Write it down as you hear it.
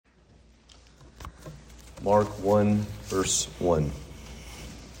Mark 1, verse 1.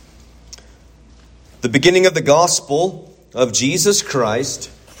 The beginning of the gospel of Jesus Christ,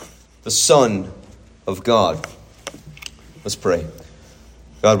 the Son of God. Let's pray.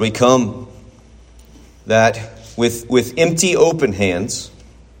 God, we come that with empty, open hands,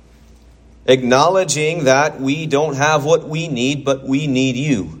 acknowledging that we don't have what we need, but we need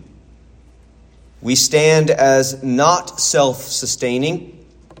you. We stand as not self-sustaining,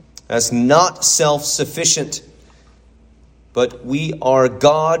 as not self-sufficient, but we are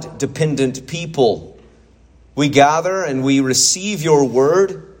God-dependent people. We gather and we receive your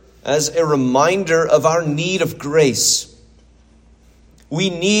word as a reminder of our need of grace. We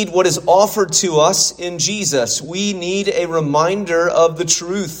need what is offered to us in Jesus. We need a reminder of the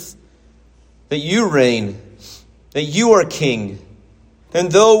truth that you reign, that you are king.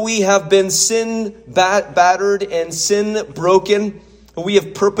 And though we have been sin battered and sin broken, we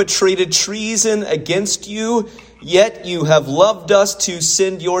have perpetrated treason against you, yet you have loved us to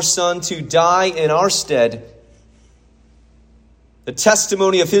send your Son to die in our stead. The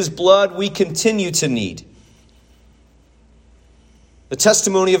testimony of his blood we continue to need. The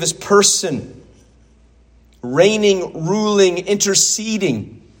testimony of his person, reigning, ruling,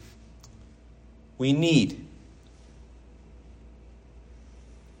 interceding, we need.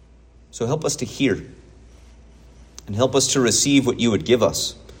 So help us to hear and help us to receive what you would give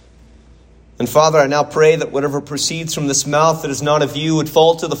us. And Father, I now pray that whatever proceeds from this mouth that is not of you would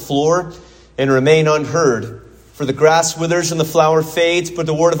fall to the floor and remain unheard. For the grass withers and the flower fades, but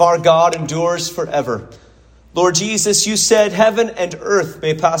the word of our God endures forever. Lord Jesus, you said heaven and earth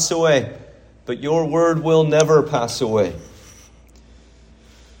may pass away, but your word will never pass away.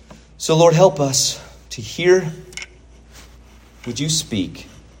 So Lord, help us to hear. Would you speak?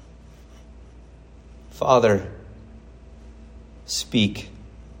 Father, speak.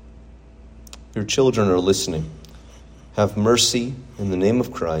 Your children are listening. Have mercy in the name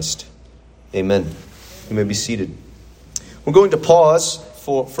of Christ. Amen. You may be seated. We're going to pause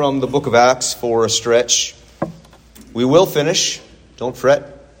from the book of Acts for a stretch. We will finish. Don't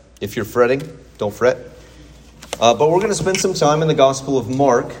fret. If you're fretting, don't fret. But we're going to spend some time in the Gospel of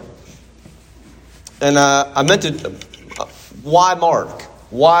Mark. And I meant to... why Mark?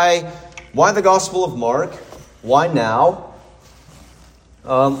 Why the Gospel of Mark? Why now?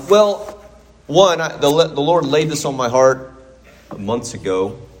 The Lord laid this on my heart months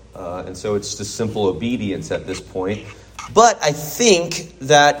ago. And so it's just simple obedience at this point. But I think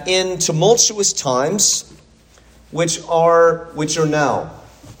that in tumultuous times, which are now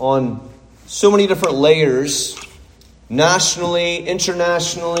on so many different layers, nationally,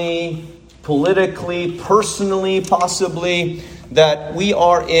 internationally, politically, personally, possibly, that we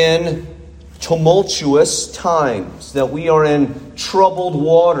are in tumultuous times, that we are in troubled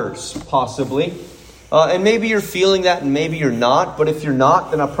waters, possibly. And maybe you're feeling that and maybe you're not. But if you're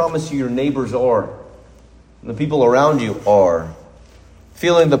not, then I promise you your neighbors are. And the people around you are.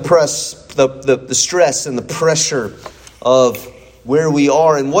 Feeling the stress and the pressure of where we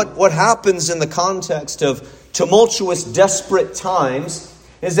are. And what happens in the context of tumultuous, desperate times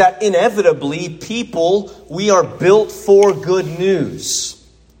is that inevitably we are built for good news.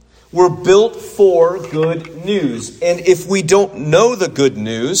 We're built for good news. And if we don't know the good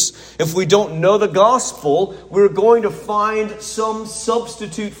news, if we don't know the gospel, we're going to find some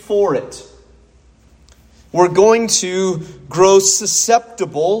substitute for it. We're going to grow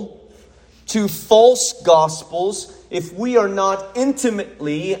susceptible to false gospels if we are not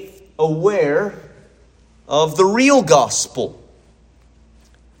intimately aware of the real gospel.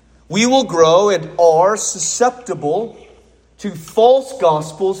 We will grow and are susceptible to false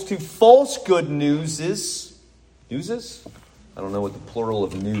gospels, to false good newses. Newses? I don't know what the plural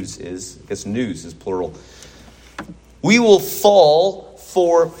of news is. I guess news is plural. We will fall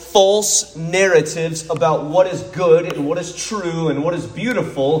for false narratives about what is good and what is true and what is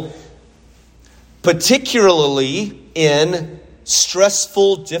beautiful, particularly in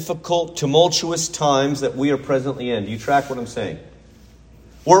stressful, difficult, tumultuous times that we are presently in. Do you track what I'm saying?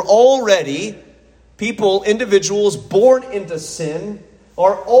 We're already... individuals born into sin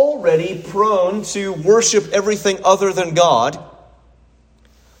are already prone to worship everything other than God.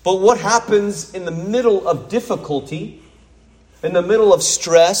 But what happens in the middle of difficulty, in the middle of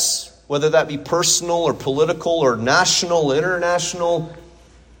stress, whether that be personal or political or national, international,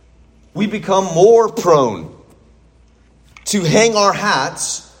 we become more prone to hang our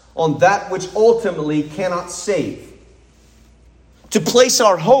hats on that which ultimately cannot save. To place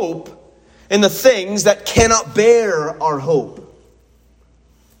our hope in the things that cannot bear our hope.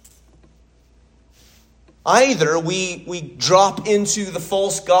 Either we drop into the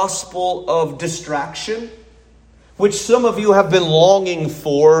false gospel of distraction, which some of you have been longing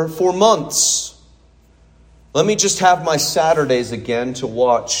for months. Let me just have my Saturdays again to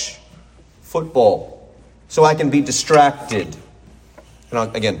watch football so I can be distracted.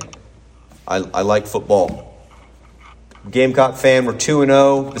 And again, I like football. Gamecock fan, we're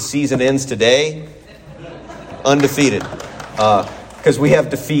 2-0. The season ends today. Undefeated. Because we have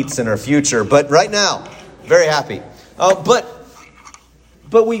defeats in our future. But right now, very happy.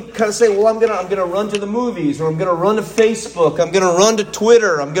 But we kind of say, well, I'm gonna run to the movies, or I'm gonna run to Facebook, I'm gonna run to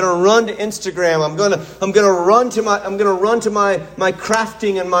Twitter, I'm gonna run to Instagram, I'm gonna run to my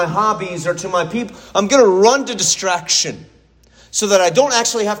crafting and my hobbies, or to my people. I'm gonna run to distraction so that I don't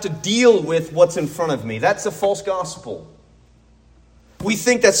actually have to deal with what's in front of me. That's a false gospel. We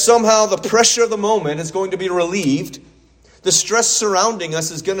think that somehow the pressure of the moment is going to be relieved, the stress surrounding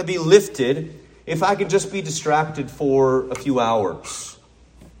us is going to be lifted, if I can just be distracted for a few hours.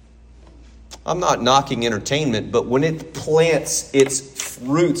 I'm not knocking entertainment, but when it plants its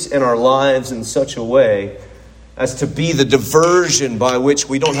roots in our lives in such a way as to be the diversion by which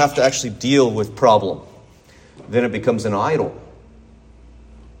we don't have to actually deal with problem, then it becomes an idol.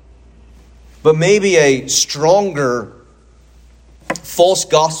 But maybe a stronger false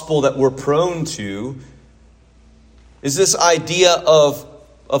gospel that we're prone to is this idea of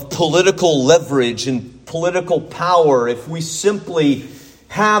political leverage and political power. If we simply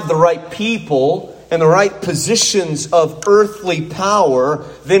have the right people and the right positions of earthly power,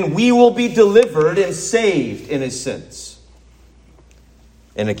 then we will be delivered and saved in a sense.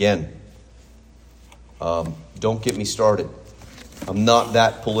 And again, don't get me started. I'm not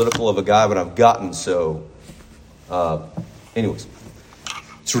that political of a guy, but I've gotten so. Anyways,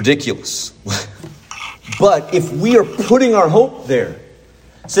 it's ridiculous. But if we are putting our hope there,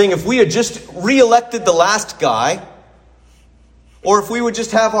 saying if we had just reelected the last guy, or if we would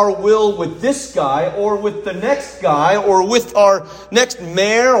just have our will with this guy, or with the next guy, or with our next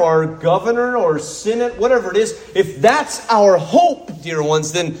mayor, or governor, or senate, whatever it is, if that's our hope, dear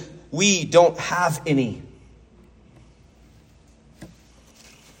ones, then we don't have any.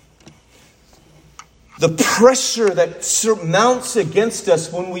 The pressure that surmounts against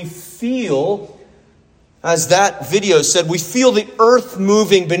us when we feel, as that video said, we feel the earth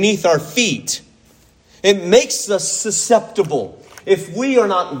moving beneath our feet. It makes us susceptible. If we are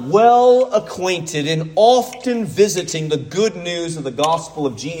not well acquainted and often visiting the good news of the gospel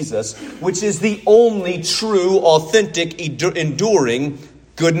of Jesus, which is the only true, authentic, enduring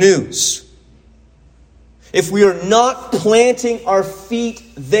good news. If we are not planting our feet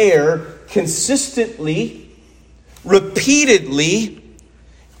there consistently, repeatedly,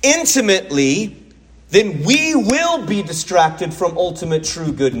 intimately, then we will be distracted from ultimate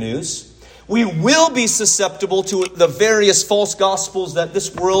true good news. We will be susceptible to the various false gospels that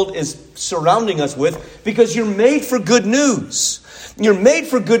this world is surrounding us with, because you're made for good news. You're made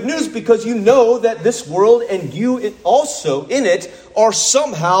for good news because you know that this world and you also in it are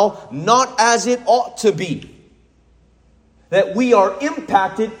somehow not as it ought to be. That we are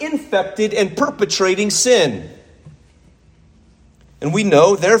impacted, infected, and perpetrating sin. And we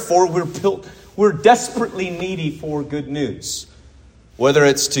know, therefore, we're desperately needy for good news. Whether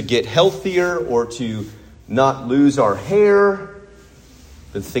it's to get healthier or to not lose our hair.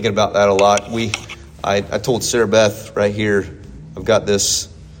 Been thinking about that a lot. I told Sarah Beth right here, I've got this,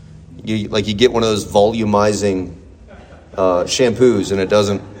 you get one of those volumizing shampoos and it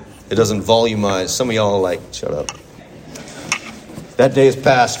doesn't volumize. Some of y'all are like, shut up. That day has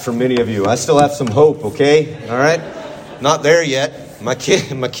passed for many of you. I still have some hope, okay? All right? Not there yet. My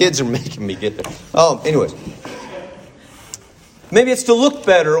kids are making me get there. Anyways. Maybe it's to look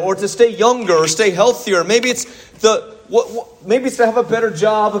better, or to stay younger, or stay healthier. Maybe it's maybe it's to have a better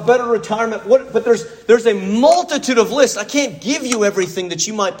job, a better retirement. But there's a multitude of lists. I can't give you everything that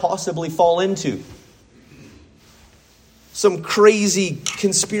you might possibly fall into. Some crazy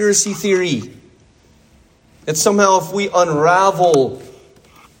conspiracy theory that somehow if we unravel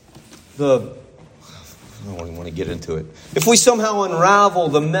I don't want to get into it. If we somehow unravel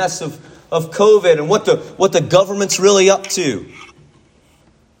the mess of COVID and what the government's really up to,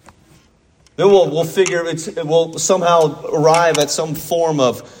 then we'll figure it will somehow arrive at some form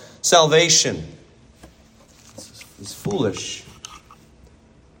of salvation. It's foolish.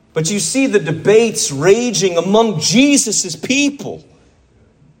 But you see the debates raging among Jesus' people.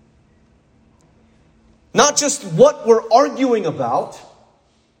 Not just what we're arguing about,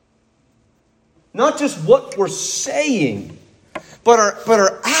 not just what we're saying, but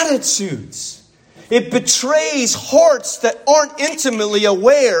our attitudes. It betrays hearts that aren't intimately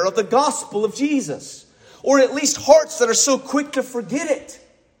aware of the gospel of Jesus. or at least hearts that are so quick to forget it.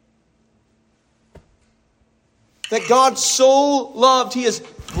 That God so loved, He has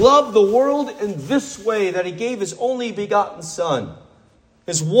loved the world in this way, that He gave His only begotten Son,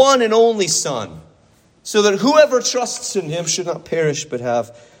 His one and only Son, so that whoever trusts in Him should not perish but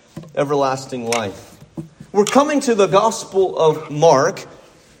have everlasting life. We're coming to the Gospel of Mark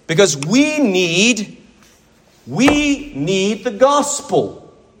because we need the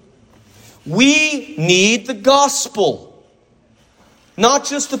gospel. We need the gospel. Not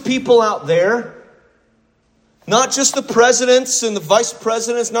just the people out there. Not just the presidents and the vice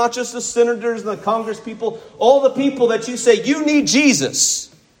presidents. Not just the senators and the Congress people. All the people that you say, you need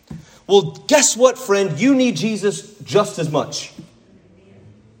Jesus. Well, guess what, friend? You need Jesus just as much.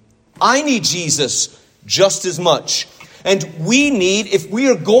 I need Jesus just as much. And we need, if we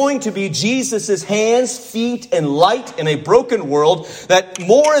are going to be Jesus' hands, feet, and light in a broken world that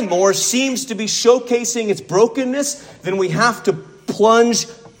more and more seems to be showcasing its brokenness, then we have to plunge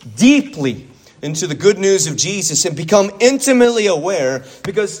deeply into the good news of Jesus and become intimately aware,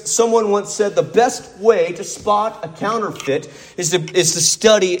 because someone once said the best way to spot a counterfeit is to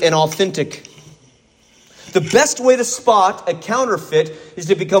study an authentic. The best way to spot a counterfeit is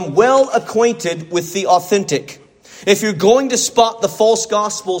to become well acquainted with the authentic. If you're going to spot the false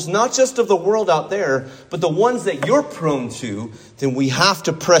gospels, not just of the world out there, but the ones that you're prone to, then we have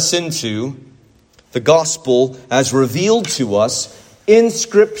to press into the gospel as revealed to us in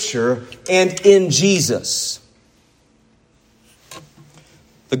Scripture and in Jesus.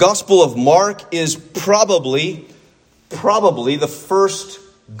 The Gospel of Mark is probably the first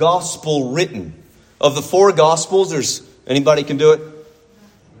gospel written. Of the four gospels, anybody can do it?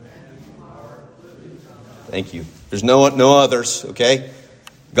 Thank you. There's no others, okay?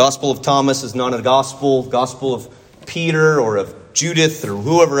 Gospel of Thomas is not a gospel. Gospel of Peter or of Judith or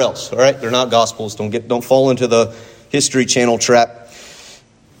whoever else, all right? They're not gospels. Don't fall into the History Channel trap.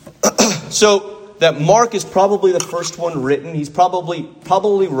 So that Mark is probably the first one written. He's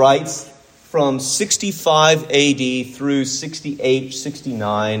probably writes from 65 AD through 68,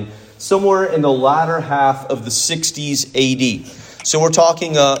 69, somewhere in the latter half of the 60s AD. So we're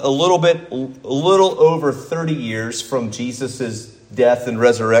talking a little over 30 years from Jesus' death and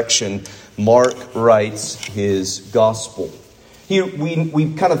resurrection. Mark writes his gospel.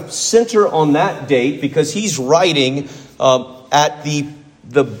 We kind of center on that date because he's writing at the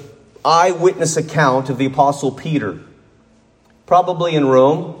eyewitness account of the Apostle Peter, probably in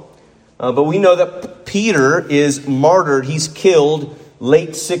Rome. But we know that Peter is martyred. He's killed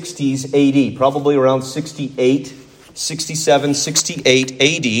late 60s AD, probably around 68, 67, 68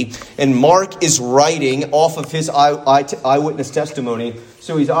 AD. And Mark is writing off of his eyewitness testimony.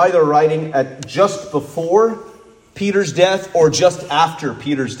 So he's either writing at just before Peter's death or just after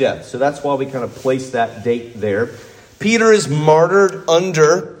Peter's death. So that's why we kind of place that date there. Peter is martyred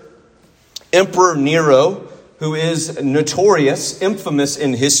under Emperor Nero, who is notorious, infamous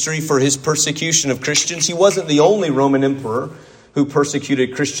in history for his persecution of Christians. He wasn't the only Roman emperor who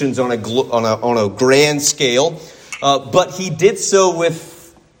persecuted Christians on a grand scale, but he did so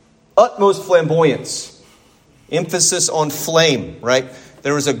with utmost flamboyance, emphasis on flame. Right?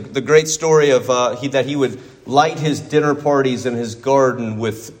 There was the great story of that he would light his dinner parties in his garden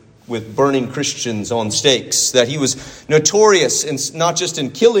with burning Christians on stakes. That he was notorious, not just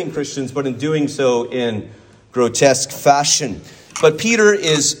in killing Christians, but in doing so in grotesque fashion. But Peter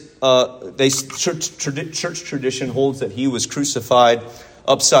is, church tradition holds that he was crucified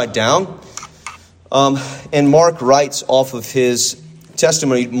upside down. And Mark writes off of his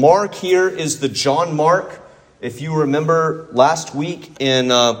testimony. Mark here is the John Mark. If you remember last week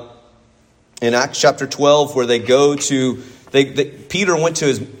in Acts chapter 12, where they go to, Peter went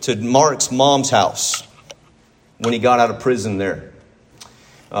to Mark's mom's house when he got out of prison there.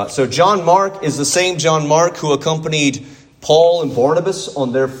 So John Mark is the same John Mark who accompanied Paul and Barnabas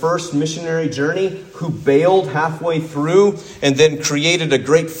on their first missionary journey, who bailed halfway through and then created a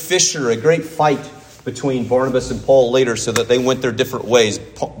great fissure, a great fight between Barnabas and Paul later, so that they went their different ways.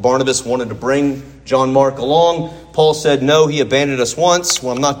 Barnabas wanted to bring John Mark along. Paul said, no, he abandoned us once.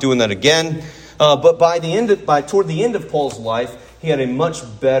 Well, I'm not doing that again. But toward the end of Paul's life, he had a much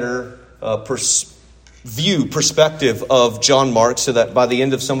better perspective of John Mark, so that by the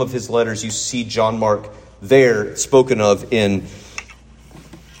end of some of his letters, you see John Mark there spoken of in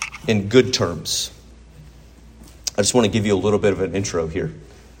good terms. I just want to give you a little bit of an intro here.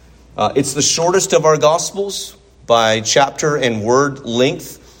 It's the shortest of our Gospels by chapter and word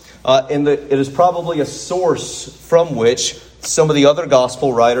length. And it is probably a source from which some of the other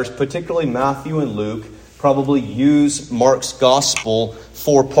Gospel writers, particularly Matthew and Luke, probably use Mark's Gospel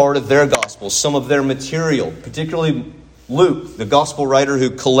for part of their Gospel. Gospels, some of their material, particularly Luke, the gospel writer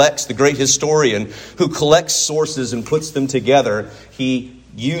who collects, the great historian, who collects sources and puts them together. He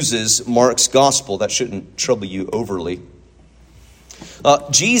uses Mark's gospel. That shouldn't trouble you overly.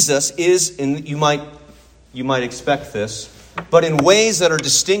 Jesus is, and you might expect this, but in ways that are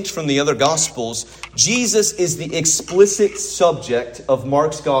distinct from the other gospels, Jesus is the explicit subject of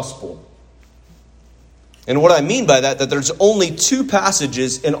Mark's gospel. And what I mean by that there's only 2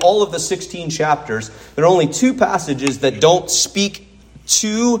 passages in all of the 16 chapters. There are only 2 passages that don't speak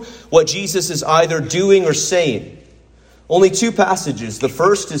to what Jesus is either doing or saying. Only 2 passages. The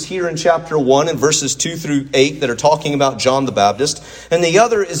first is here in chapter 1 in verses 2 through 8 that are talking about John the Baptist. And the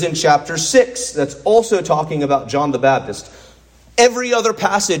other is in chapter 6 that's also talking about John the Baptist. Every other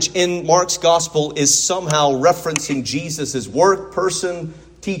passage in Mark's gospel is somehow referencing Jesus' work, person,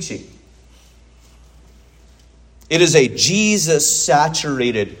 teaching. It is a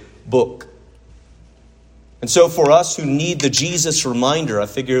Jesus-saturated book. And so for us who need the Jesus reminder, I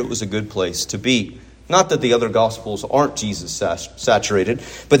figure it was a good place to be. Not that the other Gospels aren't Jesus-saturated,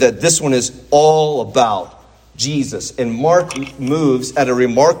 but that this one is all about Jesus. And Mark moves at a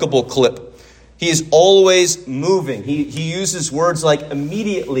remarkable clip. He is always moving. He uses words like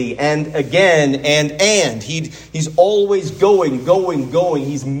immediately and again and. He's always going.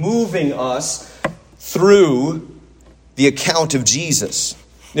 He's moving us through the account of Jesus.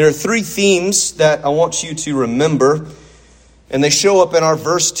 There are 3 themes that I want you to remember, and they show up in our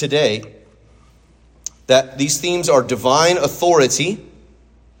verse today. That these themes are divine authority,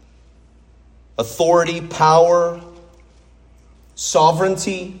 power,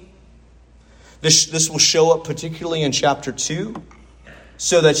 sovereignty. This will show up particularly in chapter 2,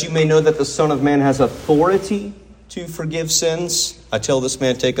 so that you may know that the Son of Man has authority to forgive sins. I tell this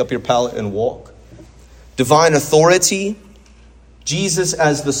man, take up your pallet and walk. Divine authority, Jesus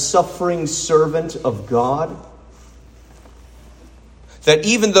as the suffering servant of God. That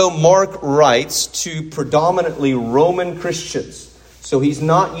even though Mark writes to predominantly Roman Christians, so he's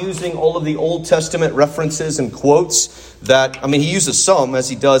not using all of the Old Testament references and quotes he uses some, as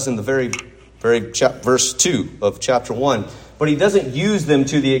he does in the very verse 2 of chapter 1, but he doesn't use them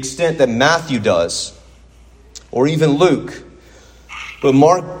to the extent that Matthew does, or even Luke. But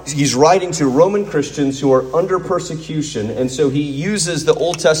Mark, he's writing to Roman Christians who are under persecution, and so he uses the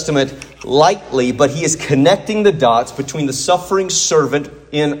Old Testament lightly, but he is connecting the dots between the suffering servant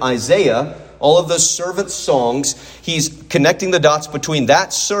in Isaiah, all of those servant songs. He's connecting the dots between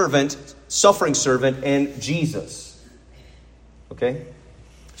that suffering servant, and Jesus. Okay?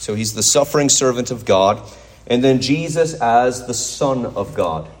 So he's the suffering servant of God, and then Jesus as the Son of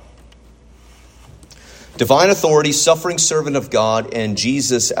God. Divine authority, suffering servant of God, and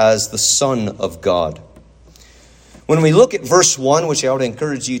Jesus as the Son of God. When we look at verse 1, which I would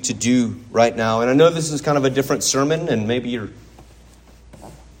encourage you to do right now, and I know this is kind of a different sermon, and maybe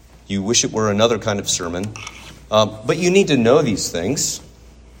you wish it were another kind of sermon, but you need to know these things.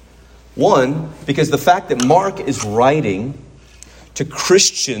 One, because the fact that Mark is writing to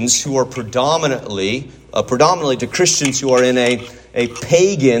Christians who are predominantly to Christians who are in a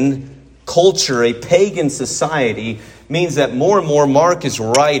pagan culture, a pagan society, means that more and more Mark is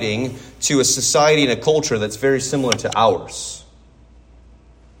writing to a society and a culture that's very similar to ours.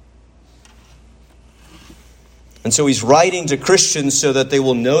 And so he's writing to Christians so that they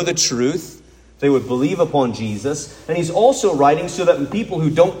will know the truth, they would believe upon Jesus, and he's also writing so that people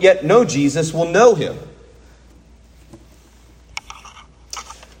who don't yet know Jesus will know him.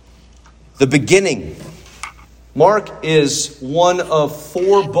 The beginning. Mark is one of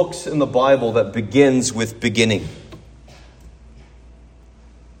 4 books in the Bible that begins with beginning.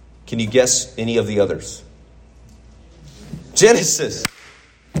 Can you guess any of the others? Genesis,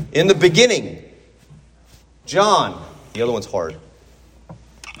 in the beginning. John, the other one's harder.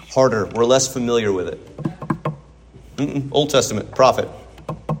 We're less familiar with it. Old Testament, prophet.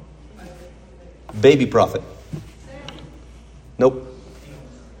 Baby prophet. Nope.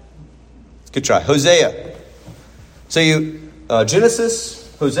 Good try. Hosea. So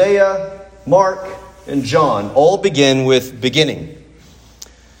Genesis, Hosea, Mark, and John all begin with beginning.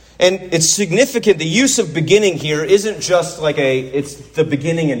 And it's significant, the use of beginning here isn't just like it's the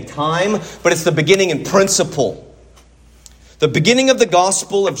beginning in time, but it's the beginning in principle. The beginning of the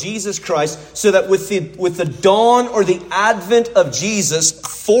gospel of Jesus Christ, so that with the dawn or the advent of Jesus,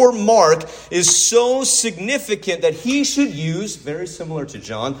 for Mark is so significant that he should use, very similar to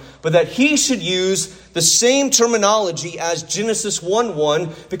John, but that he should use the same terminology as Genesis 1:1,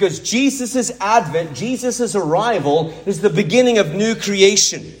 because Jesus' advent, Jesus' arrival, is the beginning of new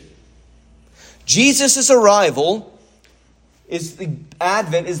creation. Jesus' arrival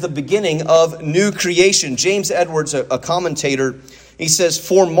Advent is the beginning of new creation. James Edwards, a commentator, he says,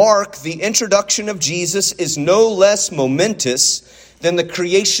 "For Mark, the introduction of Jesus is no less momentous than the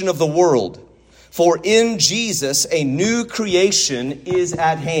creation of the world. For in Jesus, a new creation is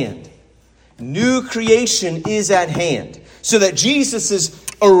at hand." New creation is at hand. So that Jesus'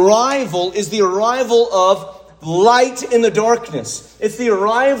 arrival is the arrival of light in the darkness. It's the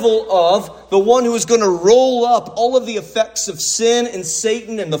arrival of the one who is going to roll up all of the effects of sin and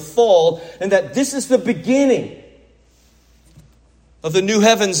Satan and the fall, and that this is the beginning of the new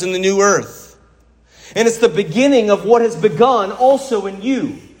heavens and the new earth. And it's the beginning of what has begun also in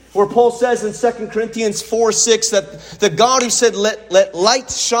you. Where Paul says in 2 Corinthians 4:6 that the God who said, let light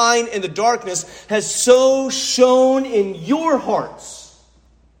shine in the darkness, has so shone in your hearts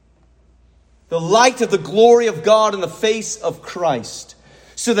the light of the glory of God in the face of Christ.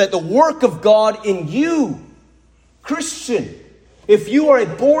 So that the work of God in you, Christian, if you are a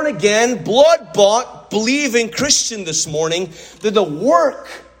born again, blood-bought, believing Christian this morning, that the work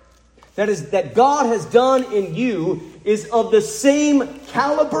that God has done in you is of the same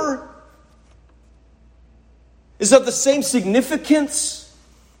caliber, is of the same significance,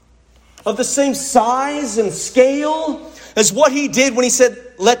 of the same size and scale as what He did when He said,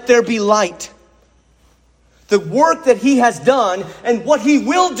 "Let there be light." The work that He has done and what He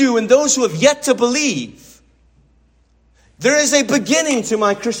will do in those who have yet to believe. There is a beginning to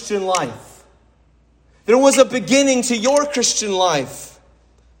my Christian life. There was a beginning to your Christian life.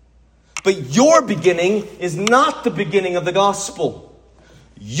 But your beginning is not the beginning of the gospel.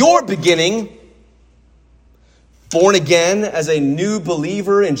 Your beginning, born again as a new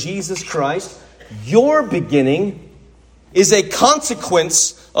believer in Jesus Christ, your beginning is a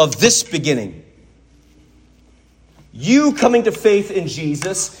consequence of this beginning. You coming to faith in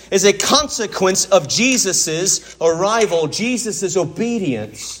Jesus is a consequence of Jesus' arrival, Jesus'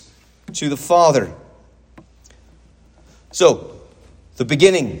 obedience to the Father. So, the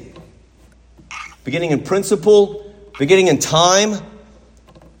beginning. Beginning in principle, beginning in time,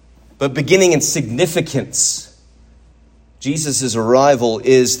 but beginning in significance. Jesus' arrival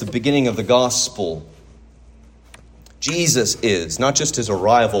is the beginning of the gospel. Jesus is, not just His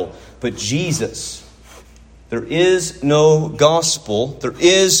arrival, but Jesus. There is no gospel, there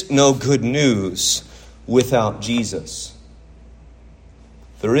is no good news without Jesus.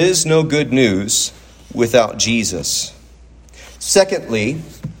 There is no good news without Jesus. Secondly,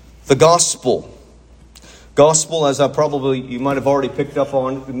 the gospel. Gospel, as you might have already picked up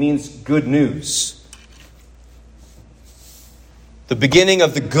on, it means good news. The beginning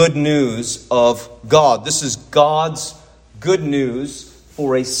of the good news of God. This is God's good news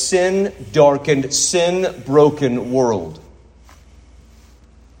for a sin-darkened, sin-broken world.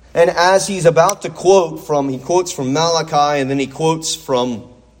 And as he's about to he quotes from Malachi and then he quotes from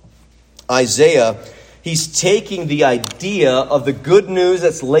Isaiah, he's taking the idea of the good news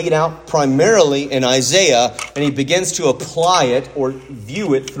that's laid out primarily in Isaiah, and he begins to apply it or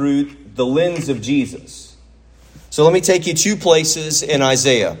view it through the lens of Jesus. So let me take you two places in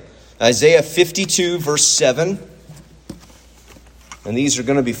Isaiah. Isaiah 52, verse 7. And these are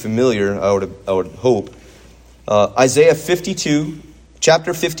going to be familiar, I would hope. Isaiah 52,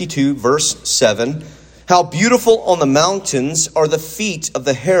 chapter 52, verse 7. "How beautiful on the mountains are the feet of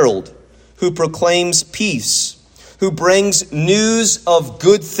the herald, who proclaims peace, who brings news of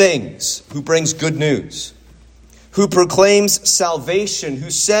good things," who brings good news, "who proclaims salvation, who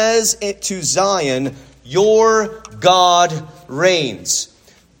says to Zion, your God reigns."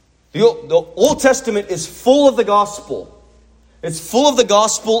 The Old Testament is full of the gospel. It's full of the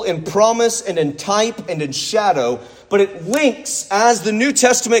gospel in promise and in type and in shadow, but it links, as the New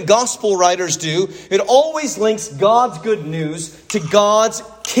Testament gospel writers do, it always links God's good news to God's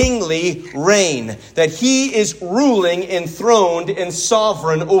kingly reign, that He is ruling, enthroned, and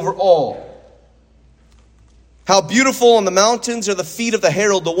sovereign over all. "How beautiful on the mountains are the feet of the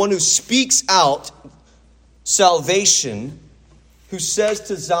herald, the one who speaks out salvation, who says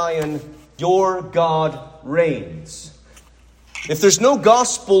to Zion, your God reigns." If there's no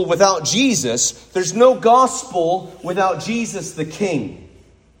gospel without Jesus, there's no gospel without Jesus the King.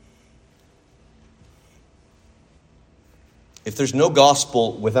 If there's no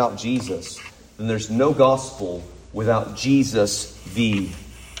gospel without Jesus, then there's no gospel without Jesus the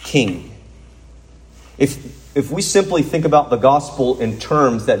King. If we simply think about the gospel in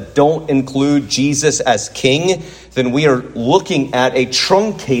terms that don't include Jesus as King, then we are looking at a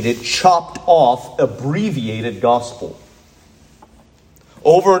truncated, chopped off, abbreviated gospel.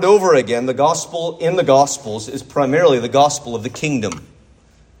 Over and over again, the gospel in the Gospels is primarily the gospel of the kingdom.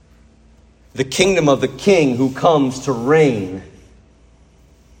 the kingdom of the King who comes to reign.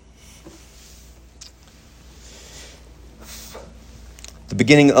 The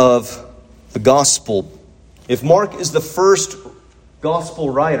beginning of the gospel. If Mark is the first gospel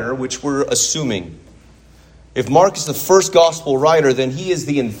writer, which we're assuming, if Mark is the first gospel writer, then he is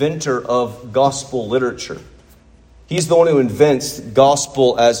the inventor of gospel literature. He's the one who invents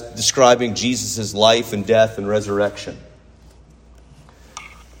gospel as describing Jesus' life and death and resurrection.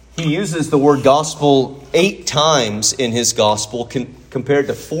 He uses the word gospel 8 times in his gospel, compared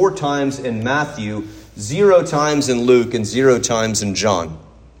to 4 times in Matthew, 0 times in Luke, and 0 times in John.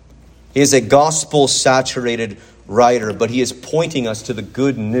 He is a gospel-saturated writer, but he is pointing us to the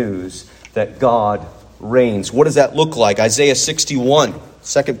good news that God reigns. What does that look like? Isaiah 61,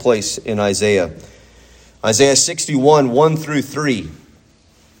 second place in Isaiah. Isaiah 61, 1 through 3.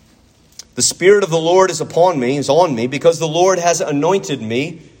 The Spirit of the Lord is upon me, is on me, because the Lord has anointed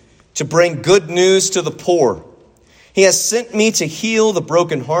me to bring good news to the poor. He has sent me to heal the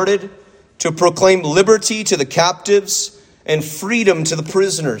brokenhearted, to proclaim liberty to the captives and freedom to the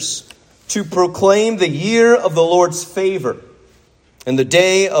prisoners, to proclaim the year of the Lord's favor and the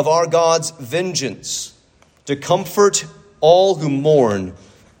day of our God's vengeance, to comfort all who mourn,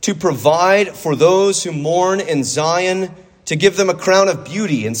 to provide for those who mourn in Zion, to give them a crown of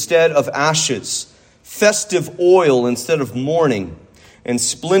beauty instead of ashes, festive oil instead of mourning, and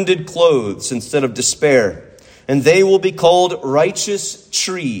splendid clothes instead of despair. And they will be called righteous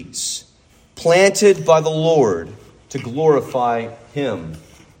trees, planted by the Lord to glorify Him.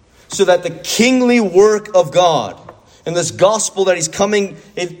 So that the kingly work of God and this gospel that He's coming,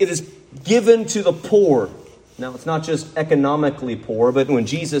 it is given to the poor. Now, it's not just economically poor, but when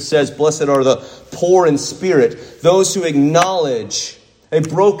Jesus says, blessed are the poor in spirit, those who acknowledge a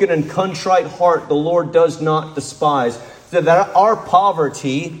broken and contrite heart the Lord does not despise. That our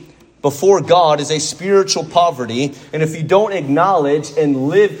poverty before God is a spiritual poverty, and if you don't acknowledge and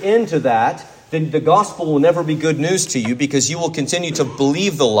live into that, then the gospel will never be good news to you, because you will continue to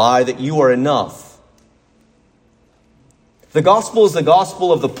believe the lie that you are enough. The gospel is the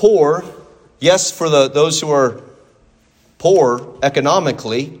gospel of the poor. Yes, for those who are poor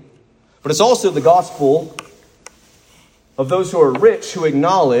economically, but it's also the gospel of those who are rich, who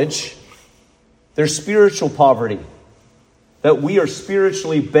acknowledge their spiritual poverty, that we are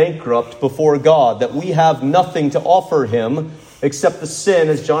spiritually bankrupt before God, that we have nothing to offer Him except the sin,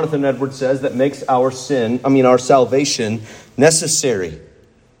 as Jonathan Edwards says, that makes our salvation necessary.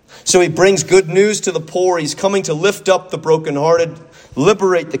 So He brings good news to the poor. He's coming to lift up the brokenhearted,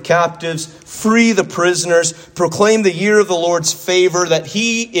 liberate the captives, free the prisoners, proclaim the year of the Lord's favor, that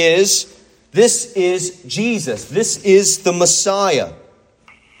this is Jesus. This is the Messiah.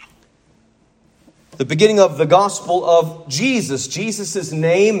 The beginning of the gospel of Jesus. Jesus'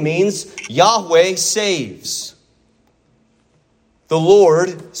 name means Yahweh saves. The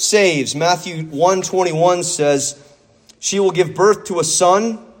Lord saves. Matthew 1:21 says, she will give birth to a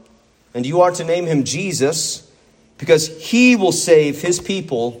son, and you are to name him Jesus, because he will save his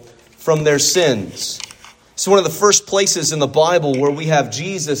people from their sins. It's one of the first places in the Bible where we have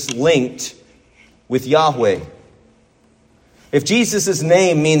Jesus linked with Yahweh. If Jesus'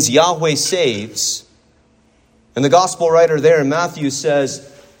 name means Yahweh saves, and the gospel writer there in Matthew says,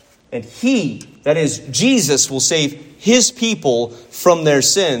 and he, that is Jesus, will save his people from their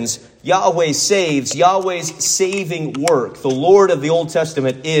sins. Yahweh saves. Yahweh's saving work, the Lord of the Old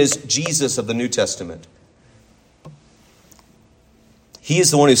Testament, is Jesus of the New Testament. He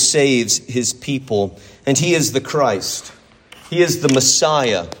is the one who saves his people, and he is the Christ. He is the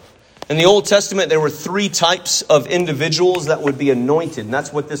Messiah. In the Old Testament, there were 3 types of individuals that would be anointed, and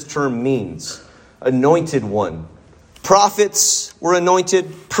that's what this term means. Anointed one. Prophets were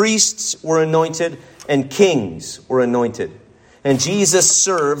anointed, priests were anointed, and kings were anointed. And Jesus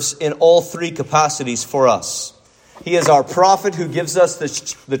serves in all 3 capacities for us. He is our prophet who gives us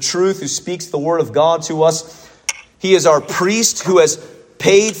the truth, who speaks the word of God to us. He is our priest who has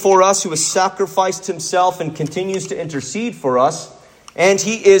paid for us, who has sacrificed himself and continues to intercede for us. And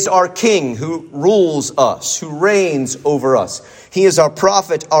he is our king who rules us, who reigns over us. He is our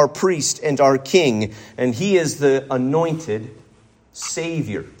prophet, our priest, and our king. And he is the anointed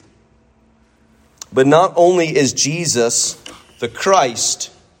Savior. But not only is Jesus the Christ,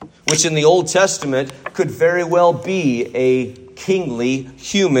 which in the Old Testament could very well be a kingly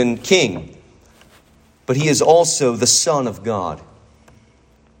human king, but he is also the Son of God.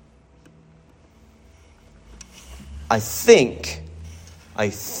 I think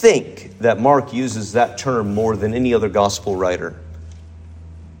that Mark uses that term more than any other gospel writer.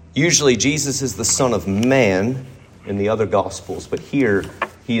 Usually Jesus is the Son of Man in the other gospels, but here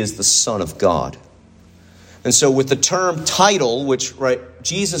he He is the Son of God. And so with the term title, which,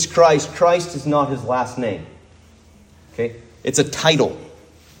 Jesus Christ, Christ is not his last name. Okay? It's a title.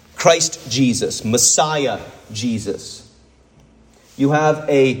 Christ Jesus, Messiah Jesus. You have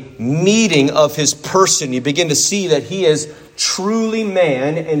a meeting of his person. You begin to see that he is truly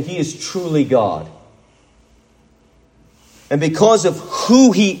man and he is truly God. And because of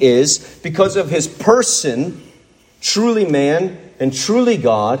who he is, because of his person, truly man and truly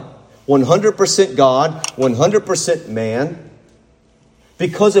God, 100% God, 100% man,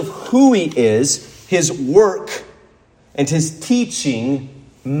 because of who he is, his work and his teaching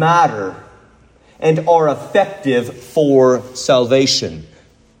matter and are effective for salvation.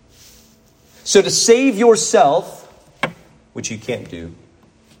 So to save yourself, which you can't do,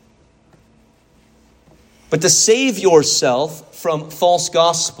 but to save yourself from false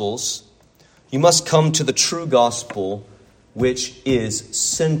gospels, you must come to the true gospel, which is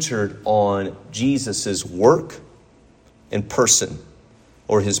centered on Jesus' work and person,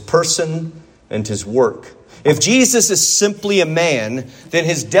 or his person and his work. If Jesus is simply a man, then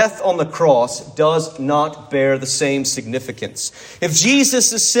his death on the cross does not bear the same significance. If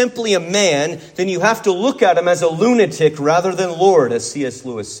Jesus is simply a man, then you have to look at him as a lunatic rather than Lord, as C.S.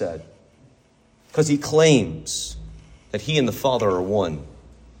 Lewis said, because he claims that he and the Father are one.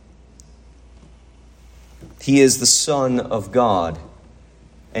 He is the Son of God,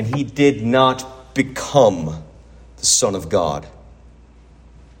 and he did not become the Son of God.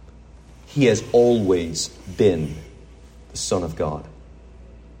 He has always been the Son of God.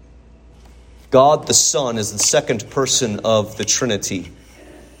 God the Son is the second person of the Trinity.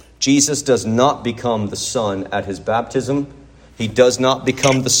 Jesus does not become the Son at his baptism. He does not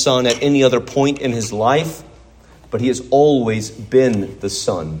become the Son at any other point in his life, but he has always been the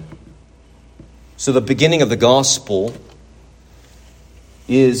Son. So the beginning of the gospel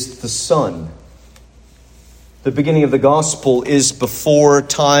is the Son. The beginning of the gospel is before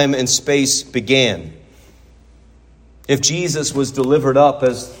time and space began. If Jesus was delivered up,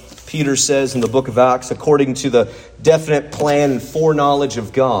 as Peter says in the book of Acts, according to the definite plan and foreknowledge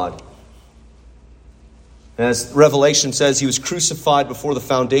of God, and as Revelation says, he was crucified before the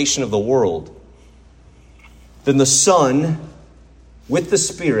foundation of the world, then the Son, with the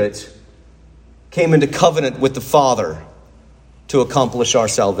Spirit, came into covenant with the Father to accomplish our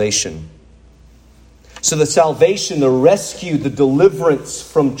salvation. So the salvation, the rescue, the deliverance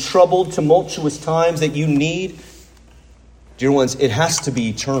from troubled, tumultuous times that you need, dear ones, it has to be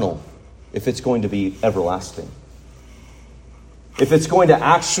eternal if it's going to be everlasting. If it's going to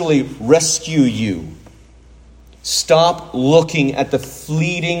actually rescue you, stop looking at the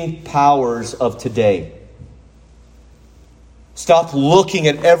fleeting powers of today. Stop looking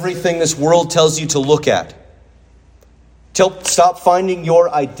at everything this world tells you to look at. Stop finding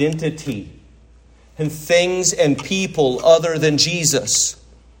your identity in things and people other than Jesus.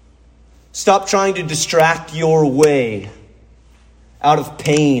 Stop trying to distract your way out of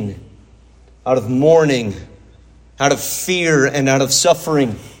pain, out of mourning, out of fear, and out of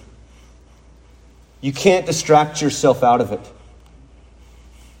suffering. You can't distract yourself out of it.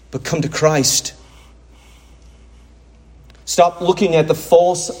 But come to Christ. Stop looking at the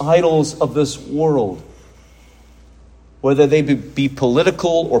false idols of this world, whether they be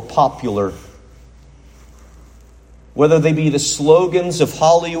political or popular, whether they be the slogans of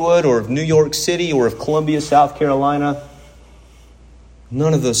Hollywood or of New York City or of Columbia, South Carolina.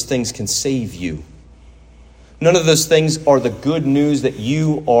 None of those things can save you. None of those things are the good news that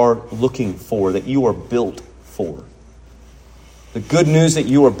you are looking for, that you are built for. The good news that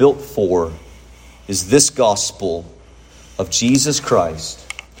you are built for is this gospel of Jesus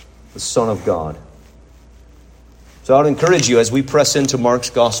Christ, the Son of God. So I would encourage you, as we press into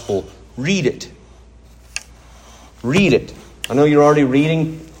Mark's gospel, read it. Read it. I know you're already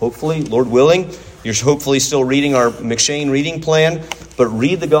reading, hopefully, Lord willing. You're hopefully still reading our McShane reading plan, but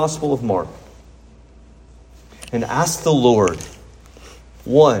read the Gospel of Mark. And ask the Lord,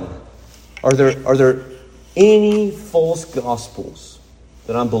 one, are there any false gospels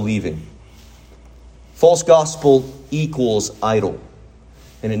that I'm believing? False gospel equals idol,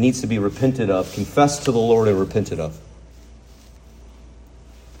 and it needs to be repented of, confessed to the Lord and repented of.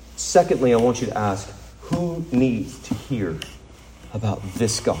 Secondly, I want you to ask, who needs to hear about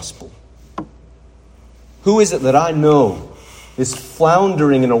this gospel? Who is it that I know is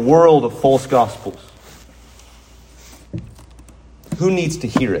floundering in a world of false gospels? Who needs to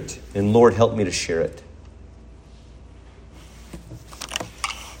hear it? And Lord, help me to share it.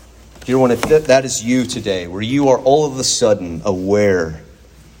 Dear one, if that is you today, where you are all of a sudden aware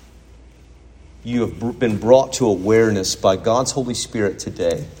you have been brought to awareness by God's Holy Spirit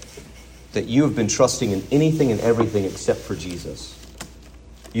today that you have been trusting in anything and everything except for Jesus.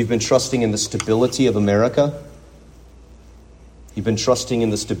 You've been trusting in the stability of America. You've been trusting in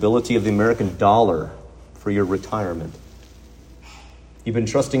the stability of the American dollar for your retirement. You've been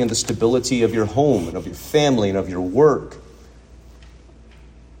trusting in the stability of your home and of your family and of your work.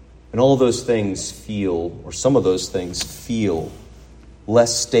 And all those things feel, or some of those things feel,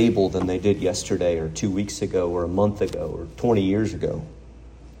 less stable than they did yesterday or 2 weeks ago or a month ago or 20 years ago.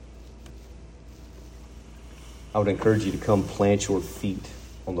 I would encourage you to come plant your feet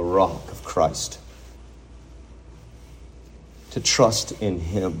on the rock of Christ. To trust in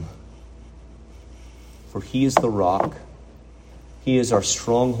Him. For He is the rock. He is our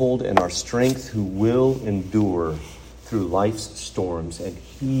stronghold and our strength who will endure through life's storms, and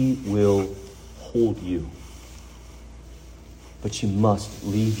He will hold you. But you must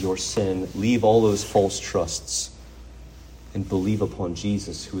leave your sin, leave all those false trusts, and believe upon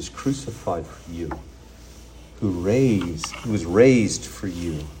Jesus, who was crucified for you, who was raised for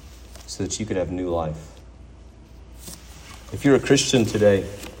you, so that you could have new life. If you're a Christian today,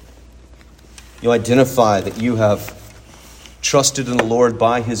 you identify that you have trusted in the Lord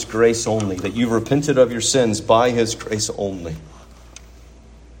by His grace only, that you've repented of your sins by His grace only.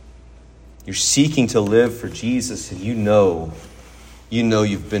 You're seeking to live for Jesus, and you know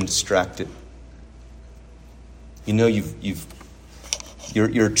you've been distracted. You know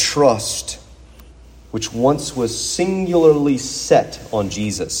your trust, which once was singularly set on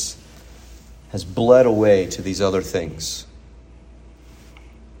Jesus, has bled away to these other things.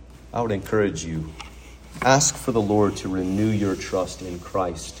 I would encourage you, ask for the Lord to renew your trust in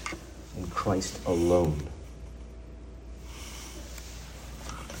Christ and Christ alone.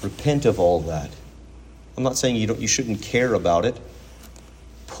 Repent of all that. I'm not saying you shouldn't care about it.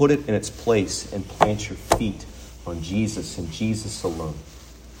 Put it in its place and plant your feet on Jesus and Jesus alone.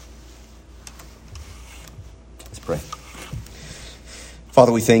 Let's pray.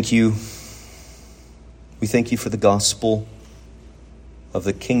 Father, we thank you. We thank you for the gospel of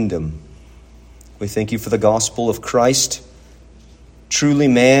the kingdom. We thank you for the gospel of Christ, truly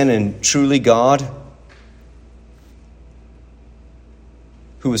man and truly God,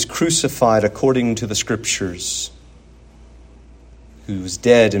 who was crucified according to the Scriptures, who was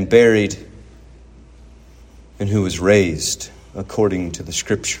dead and buried, and who was raised according to the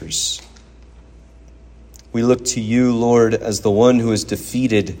Scriptures. We look to you, Lord, as the one who has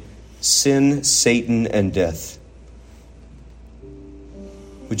defeated sin, Satan, and death.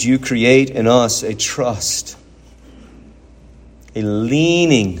 Would you create in us a trust, a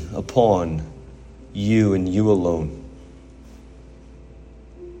leaning upon you and you alone?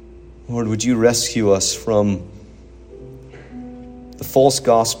 Lord, would you rescue us from the false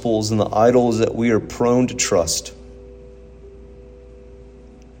gospels and the idols that we are prone to trust?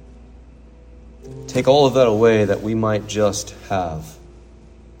 Take all of that away that we might just have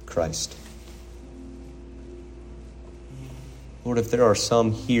Christ. Lord, if there are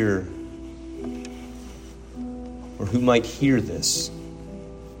some here or who might hear this,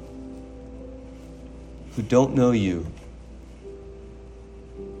 who don't know you,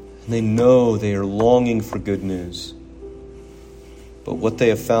 and they know they are longing for good news, but what they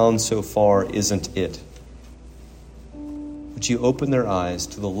have found so far isn't it, would you open their eyes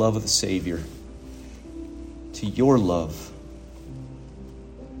to the love of the Savior, to your love,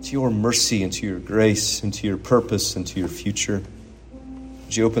 to your mercy and to your grace and to your purpose and to your future?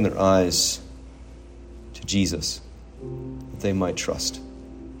 Would you open their eyes to Jesus, that they might trust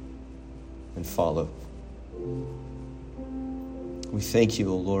and follow? We thank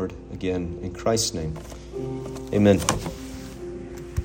you, O Lord, again, in Christ's name. Amen.